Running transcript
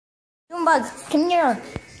Jumbo, come here.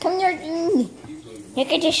 Come here.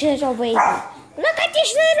 Look at this little baby. Look at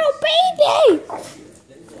this little baby.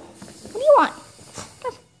 What do you want?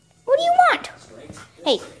 What do you want?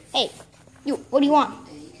 Hey, you, what do you want?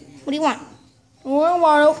 What do you want? I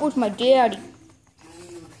want to up with my daddy.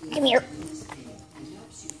 Come here.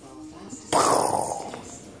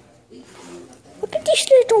 Look at this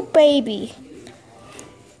little baby.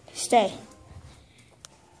 Stay.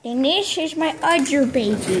 And this is my other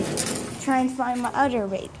baby. Try and find my other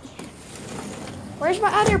baby. Where's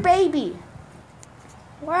my other baby?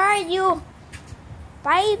 Where are you?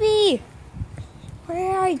 Baby!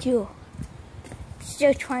 Where are you?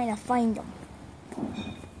 Still trying to find him.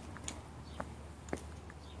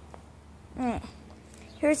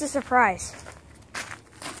 Here's the surprise.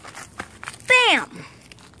 Bam!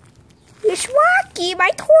 It's Rocky,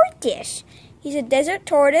 my tortoise. He's a desert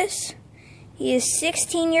tortoise. He is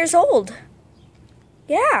 16 years old.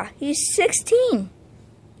 Yeah, he's 16.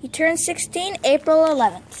 He turned 16 April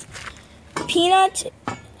 11th. Peanut,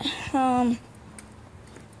 I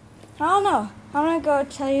don't know. I'm gonna go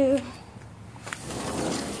tell you.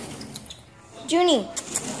 Junie.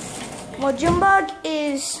 Well, Junebug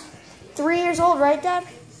is 3 years old, right, Dad?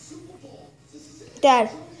 Dad,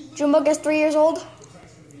 Junebug is 3 years old?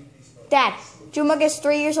 Dad, Junebug is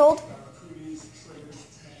 3 years old?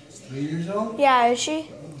 3 years old? Yeah, is she?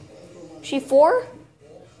 She 4?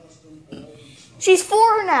 She's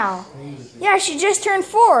 4 now. Yeah, she just turned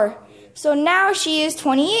 4. So now she is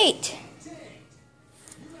 28.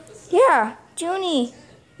 Yeah, Junie,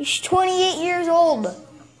 she's 28 years old.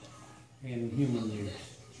 In human years.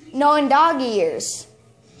 No, in doggy years.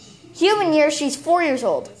 Human years, she's 4 years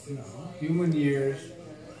old. No, human years,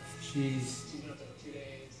 she's,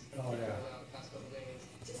 oh yeah.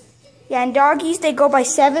 Yeah, and doggies, they go by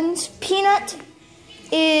 7s. Peanut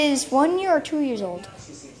is 1 year or 2 years old.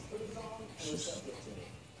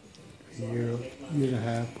 Year and a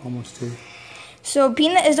half, almost 2. So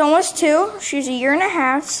Peanut is almost 2. She's a year and a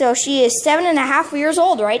half, so she is 7.5 years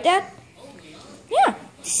old, right, Dad? Yeah.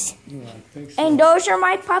 Yeah, I think so. And those are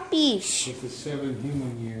my puppies. With the 7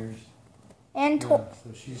 human years. And So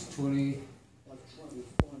she's 20.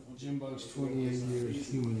 Jimbug's 28 years,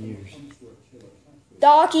 human years.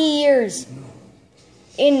 doggy years.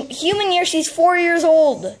 In human years, she's 4 years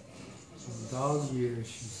old. In dog years,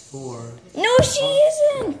 she's 4. No, she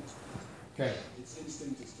isn't. Okay.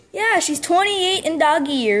 Yeah, she's 28 in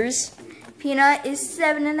doggy years. Peanut is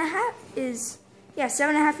 7.5.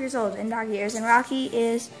 7.5 years old in doggy years, and Rocky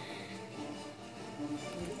is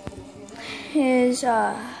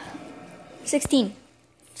 16.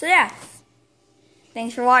 So yeah,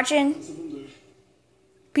 thanks for watching.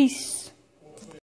 Peace.